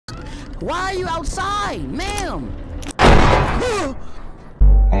Why are you outside, ma'am?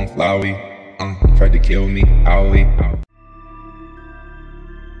 On Flowey, tried to kill me, owie.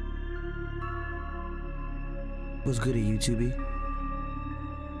 What's good at YouTube?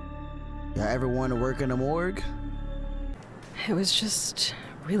 Y'all ever want to work in a morgue? It was just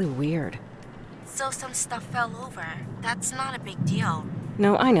really weird. So some stuff fell over. That's not a big deal.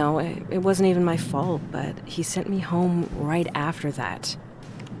 No, I know. It wasn't even my fault, but he sent me home right after that.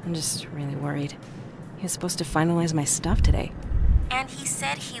 I'm just really worried. He was supposed to finalize my stuff today. And he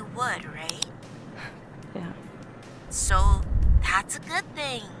said he would, right? Yeah. So that's a good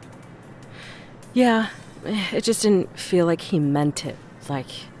thing. Yeah, it just didn't feel like he meant it. Like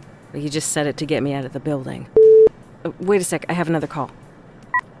he just said it to get me out of the building. Wait a sec, I have another call.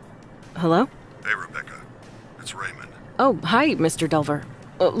 Hello? Hey, Rebecca. It's Raymond. Oh, hi, Mr. Delver.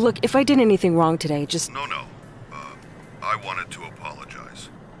 Look, if I did anything wrong today, just... No. I wanted to apologize.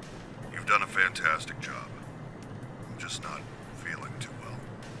 You've done a fantastic job. I'm just not feeling too well.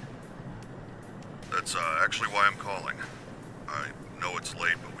 That's actually why I'm calling. I know it's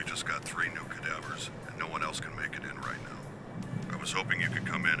late, but we just got 3 new cadavers, and no one else can make it in right now. I was hoping you could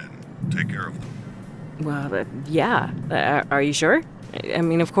come in and take care of them. Well, yeah. Are you sure? I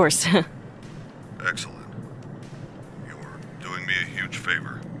mean, of course. Excellent. You're doing me a huge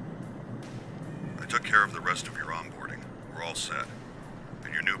favor. I took care of the rest of your onboarding. We're all set.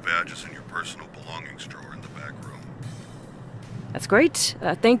 And your new badge is in your personal belongings drawer in the back room. That's great.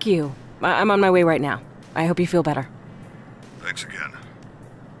 Thank you. I'm on my way right now. I hope you feel better. Thanks again.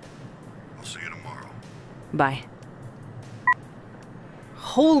 I'll see you tomorrow. Bye.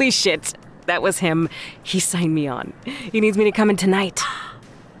 Holy shit! That was him. He signed me on. He needs me to come in tonight.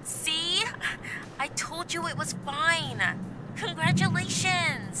 See? I told you it was fine.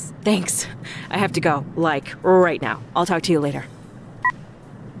 Congratulations. Thanks. I have to go. Like, right now. I'll talk to you later.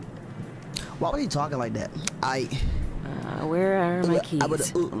 Why were you talking like that? Where are my keys?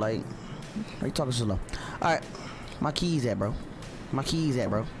 Why you talking so low? Alright. My keys at, bro? My keys at,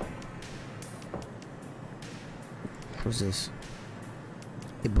 bro? What's this?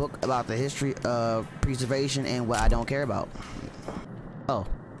 A book about the history of preservation and what I don't care about. Oh.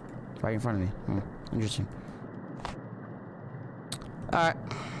 Right in front of me. Interesting. Alright.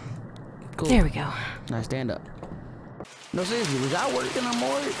 Cool. There we go. Now stand up. No, seriously, would y'all work in a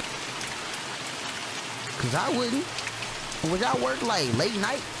morgue? Cause I wouldn't. Would y'all work like late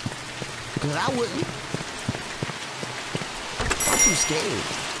night? Cause I wouldn't. I'm too scared.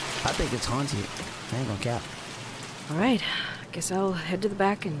 I think it's haunted. I ain't gonna cap. Alright. Guess I'll head to the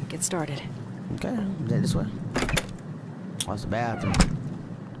back and get started. Okay, is that this way? Oh, it's the bathroom.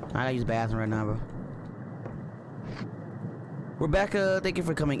 I gotta use the bathroom right now, bro. Rebecca, thank you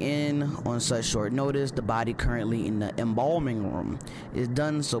for coming in on such short notice. The body currently in the embalming room is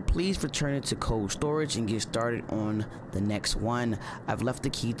done, so please return it to cold storage and get started on the next one. I've left the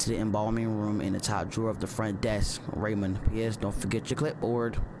key to the embalming room in the top drawer of the front desk. Raymond, P.S. Don't forget your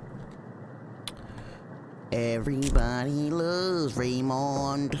clipboard. Everybody loves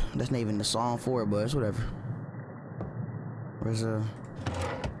Raymond. That's not even the song for it, but it's whatever. Where's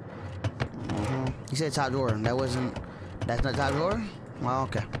He said top drawer. That's not top drawer? Well,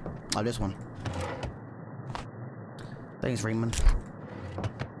 okay. Oh, this one. Thanks, Raymond.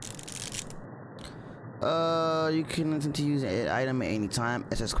 You can attempt to use an item at any time.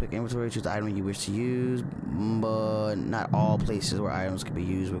 SS quick inventory. Choose the item you wish to use, but not all places where items can be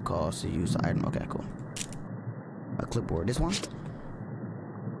used will cause to use the item. Okay, cool. A clipboard. This one?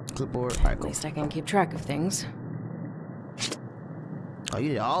 Clipboard. Alright, cool. At least I can keep track of things. Oh, you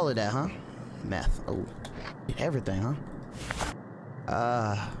did all of that, huh? Meth. Oh. You did everything, huh?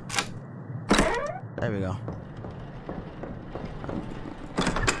 There we go.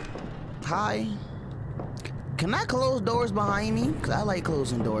 Hi. Can I close doors behind me? Because I like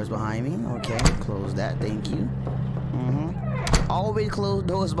closing doors behind me. Okay, close that. Thank you. Always close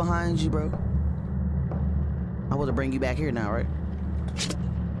doors behind you, bro. I'm supposed to bring you back here now, right?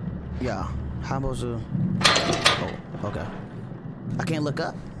 Yeah. How am I supposed to... Oh, okay. I can't look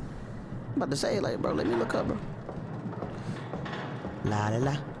up? I'm about to say, like, bro, let me look up, bro. La la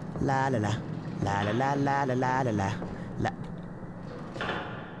la. La la la. La la la la la la la la. La.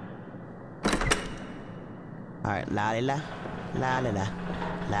 Alright, la la la. La la la.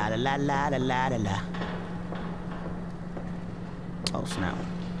 La la la la la la la la. Oh, snap.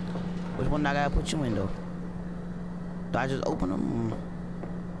 Which one I gotta put you in, though? Do I just open them?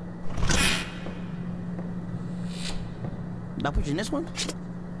 Did I put you in this one?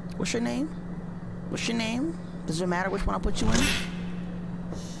 What's your name? What's your name? Does it matter which one I put you in?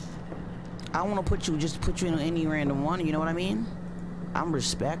 I don't want to put you, just put you in any random one, you know what I mean? I'm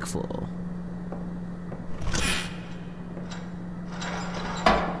respectful.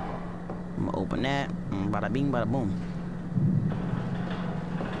 I'm gonna open that. Bada bing, bada boom.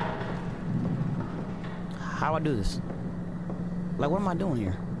 How do I do this? Like, what am I doing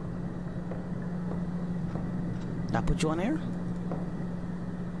here? Did I put you on there?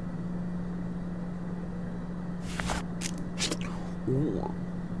 Ooh.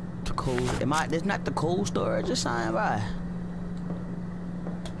 The cold. This not the cold storage or something, right?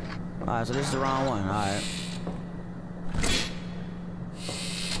 Alright, so this is the wrong one. Alright.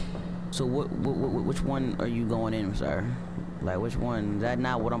 So which one are you going in, sir? Like, which one? Is that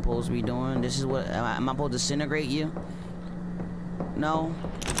not what I'm supposed to be doing? This is what, am I supposed to disintegrate you? No?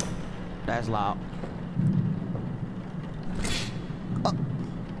 That's loud. Oh.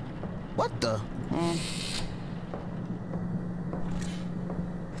 What the?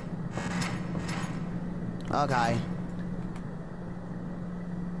 Okay.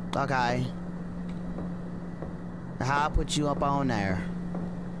 Okay. How I put you up on there?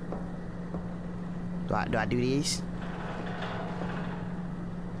 Do I do these?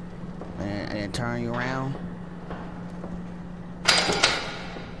 And then turn you around?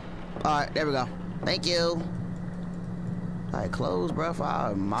 Alright, there we go. Thank you. Alright, close, bro.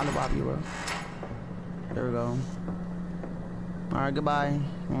 I'll mollywob you, bro. There we go. Alright, goodbye.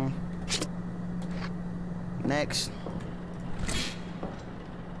 Next.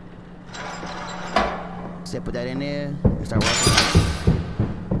 Just put that in there and start working.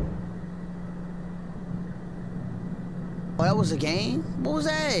 Oh, that was a game? What was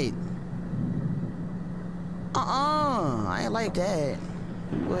that? I ain't like that.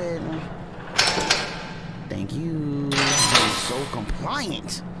 Go ahead. Thank you. I'm so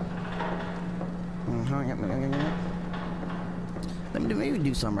compliant. Let me maybe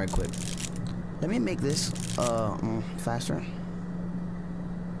do something right quick. Let me make this faster.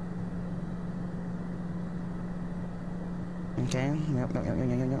 Okay. Yep.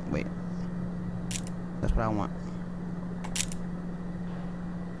 Wait. That's what I want.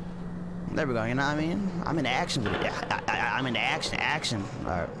 There we go. You know what I mean? I'm in action with it. I'm in action.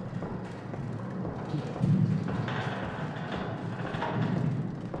 All right.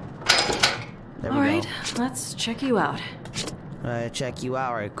 There we All right. go. Let's check you out. Alright, check you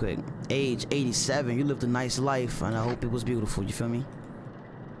out right quick. Age 87. You lived a nice life, and I hope it was beautiful. You feel me?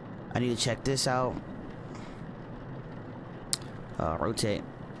 I need to check this out. Rotate.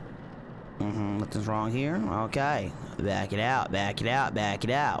 Nothing's wrong here. Okay. Back it out.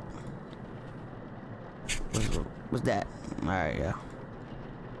 What's that? Alright, yeah.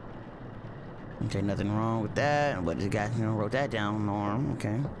 Okay, nothing wrong with that. But this guy, wrote that down. Norm.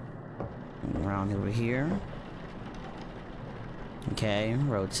 Okay. Around over here. Okay,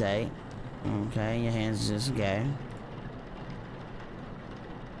 rotate. Okay, your hands just okay.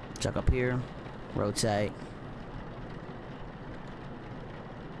 Check up here. Rotate.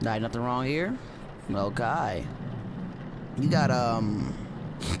 Nothing wrong here. Okay. You got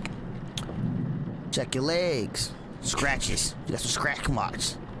check your legs. Scratches. You got some scratch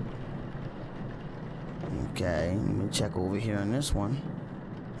marks. Okay, let me check over here on this one.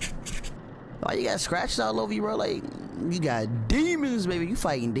 Oh, you got scratches all over you, bro. Like, you got demons, baby. You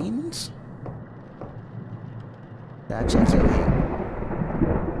fighting demons? Gotta check your head.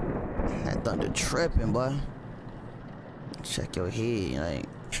 That thunder tripping, boy. Check your head, like.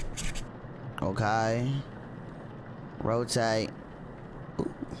 Okay. Rotate.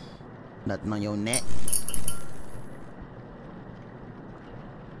 Ooh. Nothing on your neck.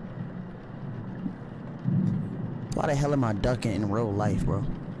 Why the hell am I ducking in real life, bro?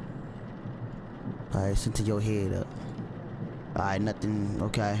 Alright, center your head up. Alright, nothing.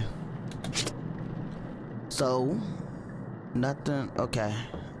 Okay. So, nothing. Okay.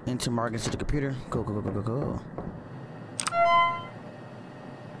 Enter markings to the computer. Go.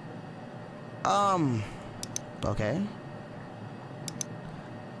 Okay.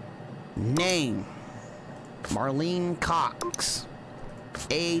 Name: Marlene Cox.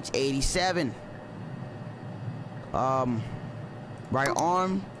 Age 87. Right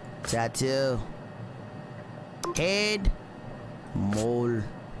arm tattoo. Head mole.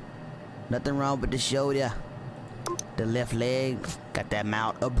 Nothing wrong with the shoulder. The left leg got that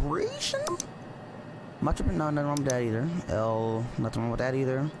mild abrasion. Am I tripping? No, nothing wrong with that either. L, nothing wrong with that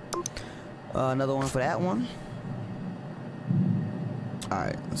either. Another one for that one.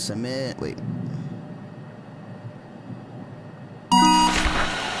 Alright, submit. Wait.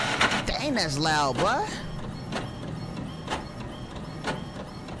 Dang, that's loud, boy.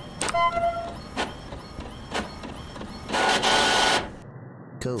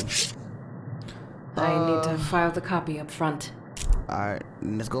 Cool. I need to file the copy up front. Alright,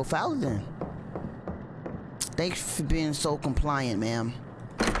 let's go file it then. Thanks for being so compliant, ma'am.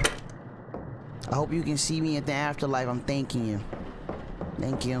 I hope you can see me in the afterlife. I'm thanking you.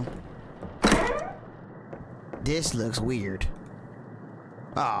 Thank you. This looks weird.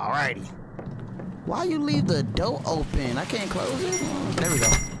 Alrighty. Why you leave the door open? I can't close it. There we go.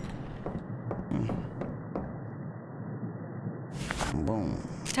 Boom.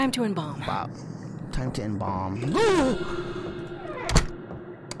 Time to embalm. Wow. Time to embalm.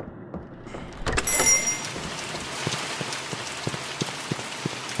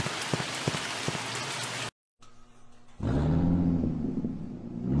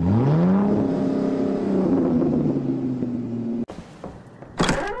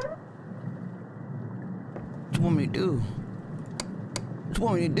 What you want me to do? What you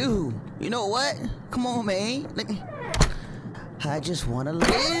want me to do? You know what? Come on, man. Let me. I just want to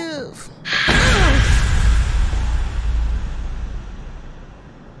live.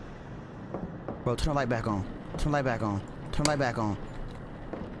 Bro, turn the light back on. Turn the light back on. Turn the light back on.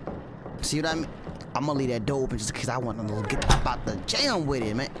 See what I mean? I'm gonna leave that door open just because I want to get about the jam with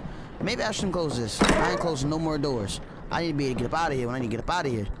it, man. Maybe I shouldn't close this. I ain't closing no more doors. I need to be able to get up out of here when I need to get up out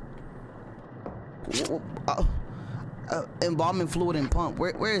of here. Embalming fluid and pump.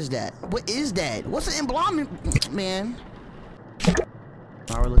 Where is that? What is that? What's an embalming, man? I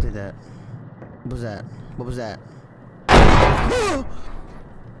already looked at that. What was that? What was that?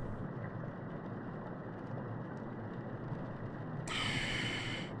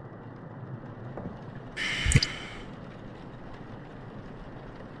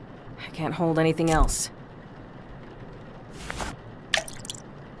 I can't hold anything else.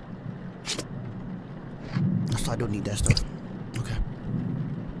 So I don't need that stuff. Okay.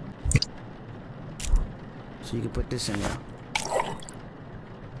 So you can put this in there.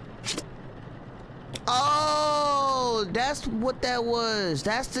 Oh, that's what that was.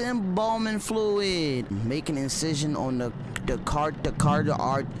 That's the embalming fluid. Make an incision on the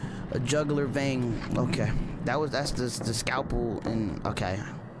cardiac jugular vein. Okay, that's the scalpel and okay,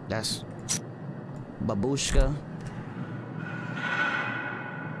 that's babushka.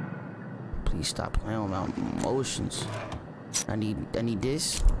 Please stop playing with my emotions. I need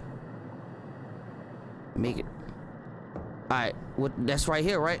this. Make it. All right, what? That's right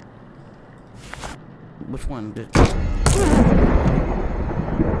here, right? Which one?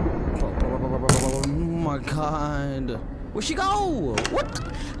 Oh my God! Where'd she go? What?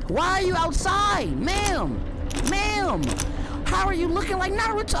 Why are you outside, ma'am? Ma'am, how are you looking like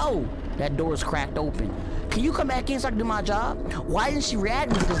Naruto? That door is cracked open. Can you come back in so I can do my job? Why isn't she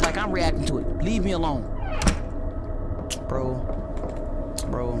reacting to this like I'm reacting to it? Leave me alone, bro.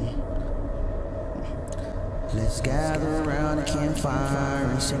 Let's gather around the campfire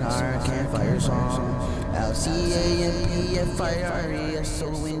and sing our campfire song.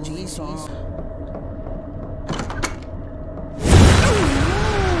 LCAMPFIRESONG song.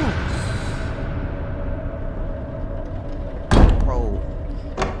 Bro,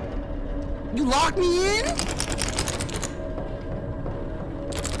 you locked me in?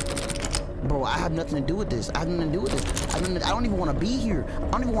 Bro, I have nothing to do with this. I don't even want to be here.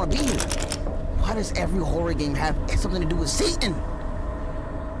 Why does every horror game have something to do with Satan?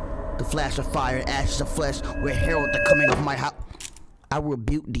 The flash of fire and ashes of flesh will herald the coming of my house. I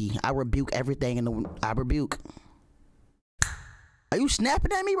rebuke thee. I rebuke everything in the. I rebuke. Are you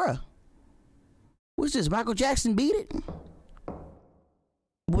snapping at me, bro? What's this? Michael Jackson beat it?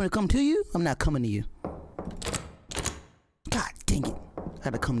 When it come to you, I'm not coming to you. God dang it! I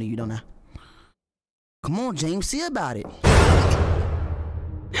had to come to you, don't I? Come on, James. See about it.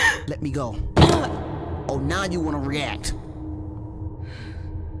 Let me go. Oh, now you want to react.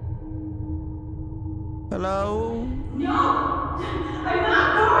 Hello? No! I'm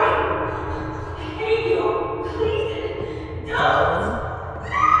not going! I hate you! Please! Don't!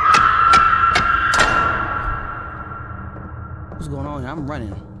 What's going on here? I'm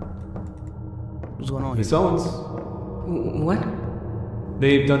running. What's going on here? Miss Owens, What?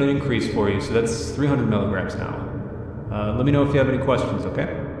 they've done an increase for you, so that's 300 milligrams now. Let me know if you have any questions, okay?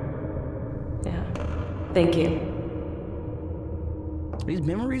 Yeah. Thank you. These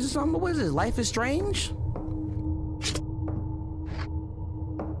memories or something? What is this? Life is strange?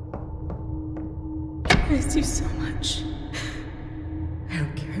 I miss you so much. I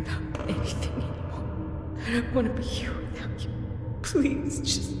don't care about anything anymore. I don't want to be here without you. Please,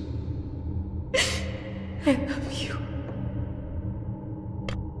 just... I love you.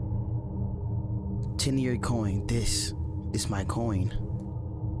 10-year coin. This is my coin.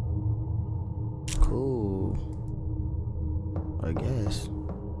 Cool. I guess.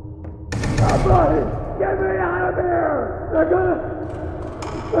 Somebody, get me out of here! They're gonna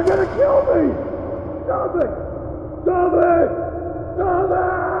They're gonna kill me! Stop it! Stop it! Stop it!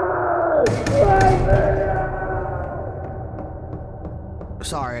 Let me!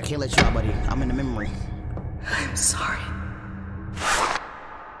 Sorry, I can't let you out, buddy. I'm in the memory. I'm sorry.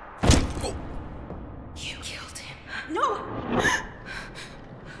 You killed him. No!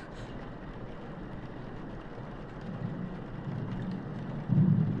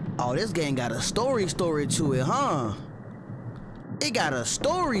 Oh, this game got a story to it, huh? It got a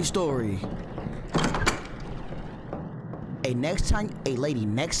story. Hey, lady,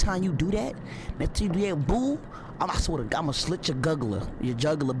 next time you do that, boo, I swear to God, I'ma slit your juggler,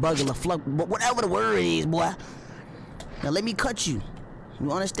 buggler, fluck, whatever the word is, boy. Now let me cut you.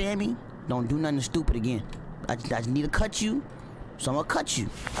 You understand me? Don't do nothing stupid again. I just need to cut you, so I'm gonna cut you.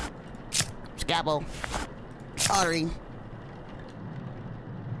 Scalpel, artery.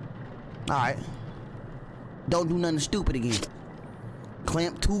 Alright. Don't do nothing stupid again.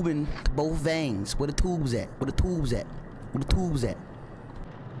 Clamp tubing to both veins. Where the tubes at?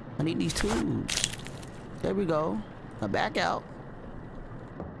 I need these tubes. There we go. Now back out.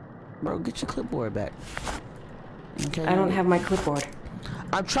 Bro, get your clipboard back. Okay. I don't have my clipboard.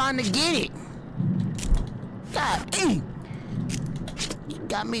 I'm trying to get it. God dang. You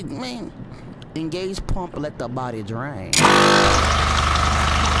got me, man. Engage pump and let the body drain.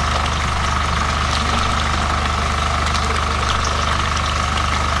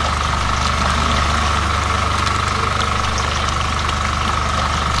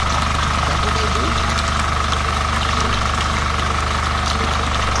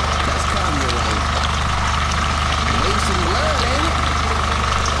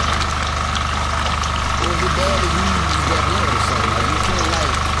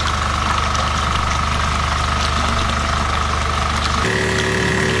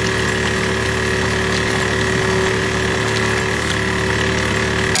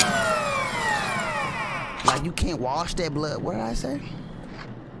 You can't wash that blood. What did I say?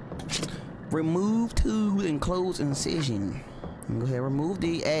 Remove tube and close incision. Go ahead, remove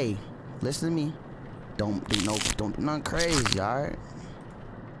the A. Listen to me. Don't do nothing crazy, alright?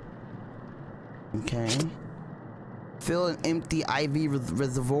 Okay. Fill an empty IV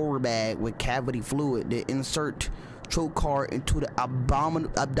reservoir bag with cavity fluid. Then insert trocar into the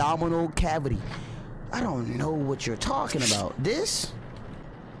abdominal cavity. I don't know what you're talking about. This?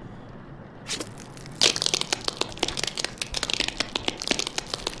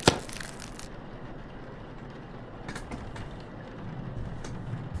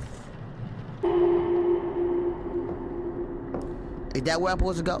 Is that where I'm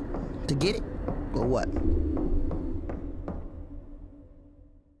supposed to go? To get it? Or what?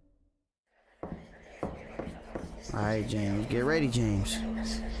 Alright, James. Get ready, James.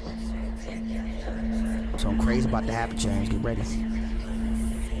 Something crazy about to happen, James. Get ready.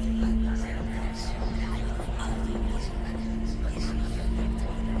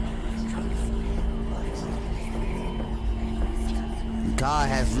 God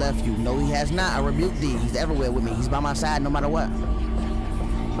has left you. No, he has not. I rebuke thee. He's everywhere with me. He's by my side no matter what.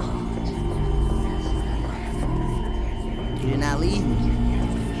 He did not leave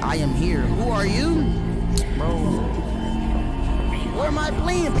me. I am here. Who are you? Bro. What am I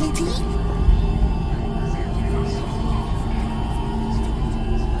playing, PT?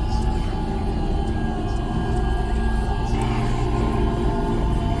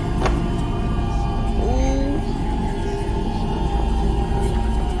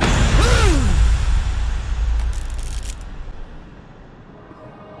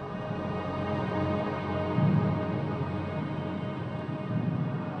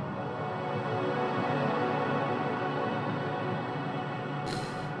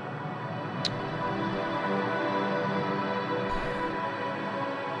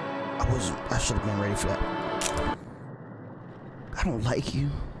 I should have been ready for that. I don't like you.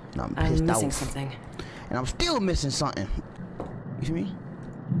 No, I'm pissed I'm missing off. something. And I'm still missing something. You see me?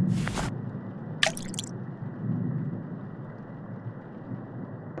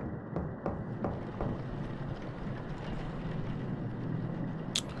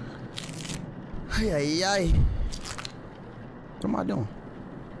 Ay, ay, ay. What am I doing?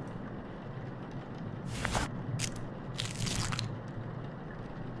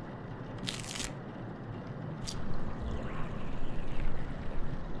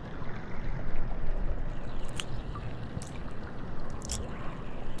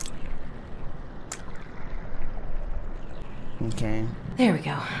 Okay. There we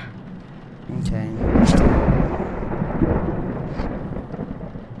go. Okay.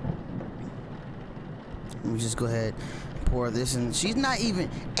 Let me just go ahead and pour this, and she's not even.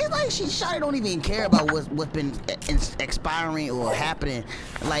 It's like Shawty don't even care about what's been expiring or happening.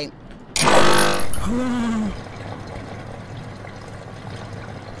 Like, close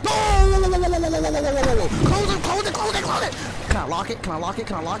it. Can I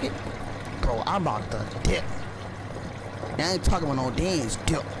lock it? Bro, I'm about to dip. I ain't talking about no dance.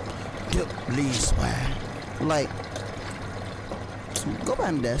 Dip, please, man. Like, go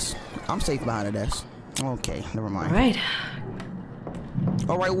behind the desk. I'm safe behind the desk. Okay, never mind.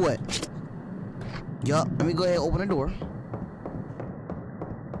 All right, what? Yup, let me go ahead and open the door.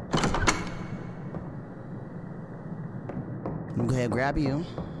 Let me go ahead and grab you.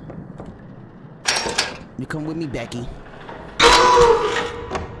 You come with me, Becky.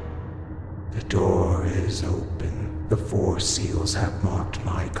 The door is open. The 4 seals have marked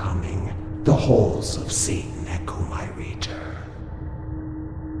my coming. The halls of Satan echo my return.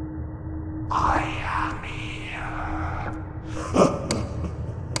 I am here.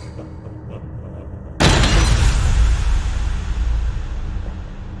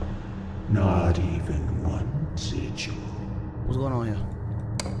 Not even one sigil. What's going on here?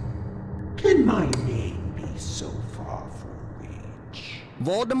 Can my name be so far from reach?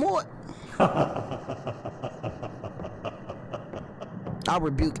 Voldemort. I'll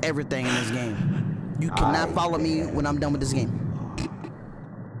rebuke everything in this game. You cannot follow me when I'm done with this game.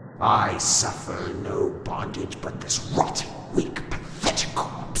 I suffer no bondage but this rotten, weak, pathetic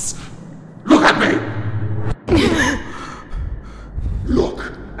corpse. Look at me!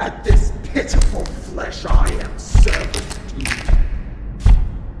 Look at this pitiful flesh I am servant to.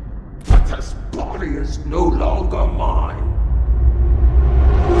 But this body is no longer mine.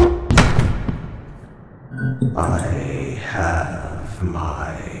 I have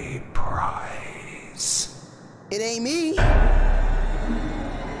my prize. It ain't me.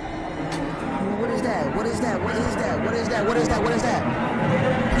 What is that?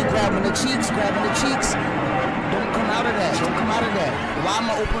 He grabbing the cheeks. Don't come out of that. Why am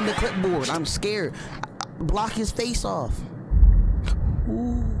I opening the clipboard? I'm scared. Block his face off.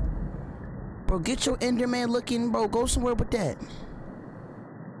 Ooh. Bro, get your Enderman looking, bro. Go somewhere with that.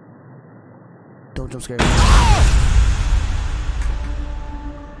 Don't jump scare me.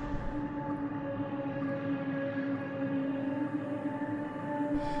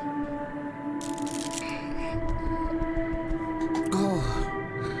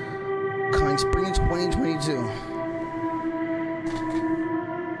 Coming spring 2022.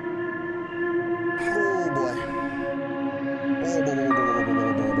 Oh boy.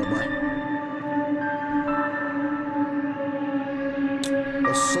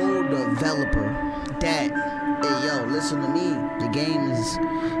 A sole developer. That. Hey yo, listen to me. Your game's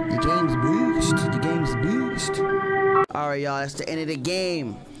beast. Alright y'all, that's the end of the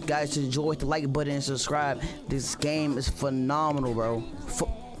game. Guys, enjoy, hit the like button and subscribe. This game is phenomenal, bro.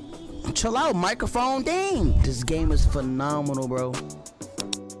 Chill out, microphone. Dang, this game is phenomenal, bro.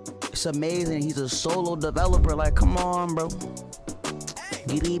 It's amazing. He's a solo developer. Like, come on, bro.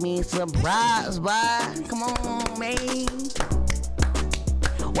 Give me some props, boy. Come on, man.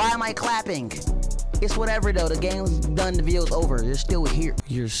 Why am I clapping? It's whatever though. The game's done. The video's over. You're still here.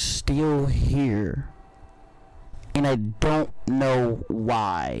 You're still here. And I don't know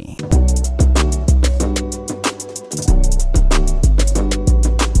why.